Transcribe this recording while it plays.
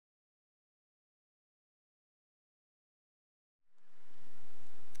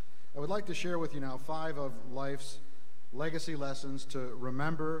I would like to share with you now 5 of life's legacy lessons to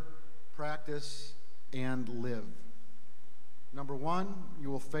remember, practice, and live. Number 1, you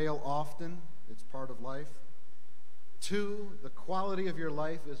will fail often. It's part of life. 2, the quality of your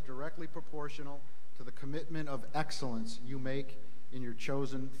life is directly proportional to the commitment of excellence you make in your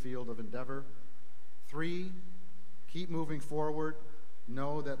chosen field of endeavor. 3, keep moving forward.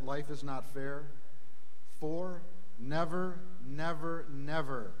 Know that life is not fair. 4, never, never,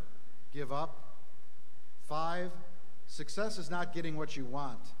 never give up. 5, success is not getting what you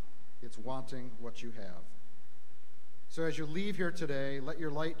want. It's wanting what you have. So as you leave here today, let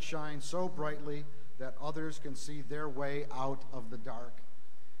your light shine so brightly that others can see their way out of the dark.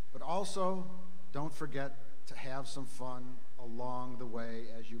 But also, don't forget to have some fun along the way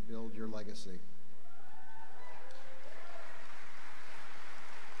as you build your legacy.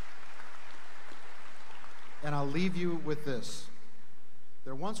 And I'll leave you with this.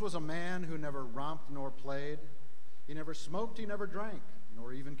 There once was a man who never romped nor played. He never smoked, he never drank,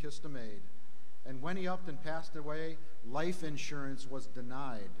 nor even kissed a maid. And when he upped and passed away, life insurance was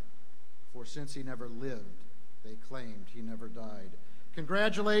denied. For since he never lived, they claimed he never died.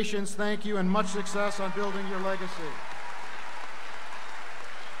 Congratulations, thank you, and much success on building your legacy.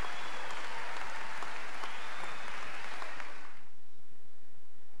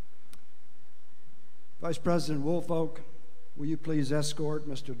 Vice President Woolfolk, will you please escort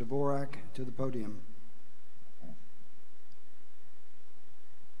Mr. Dvorak to the podium?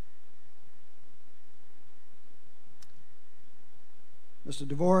 Mr.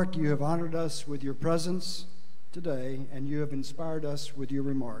 Dvorak, you have honored us with your presence today, and you have inspired us with your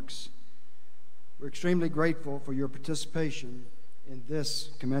remarks. We're extremely grateful for your participation in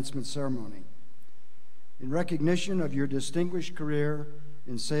this commencement ceremony. In recognition of your distinguished career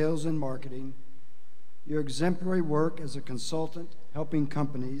in sales and marketing, your exemplary work as a consultant helping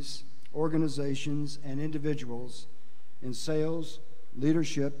companies, organizations, and individuals in sales,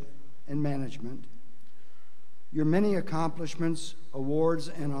 leadership, and management, your many accomplishments, awards,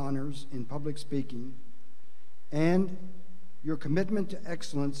 and honors in public speaking, and your commitment to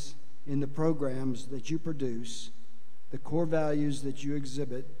excellence in the programs that you produce, the core values that you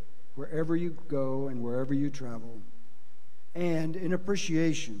exhibit wherever you go and wherever you travel, and in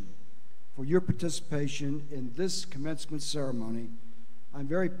appreciation for your participation in this commencement ceremony, I'm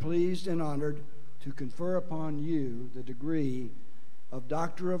very pleased and honored to confer upon you the degree of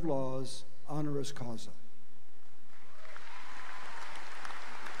Doctor of Laws, honoris causa.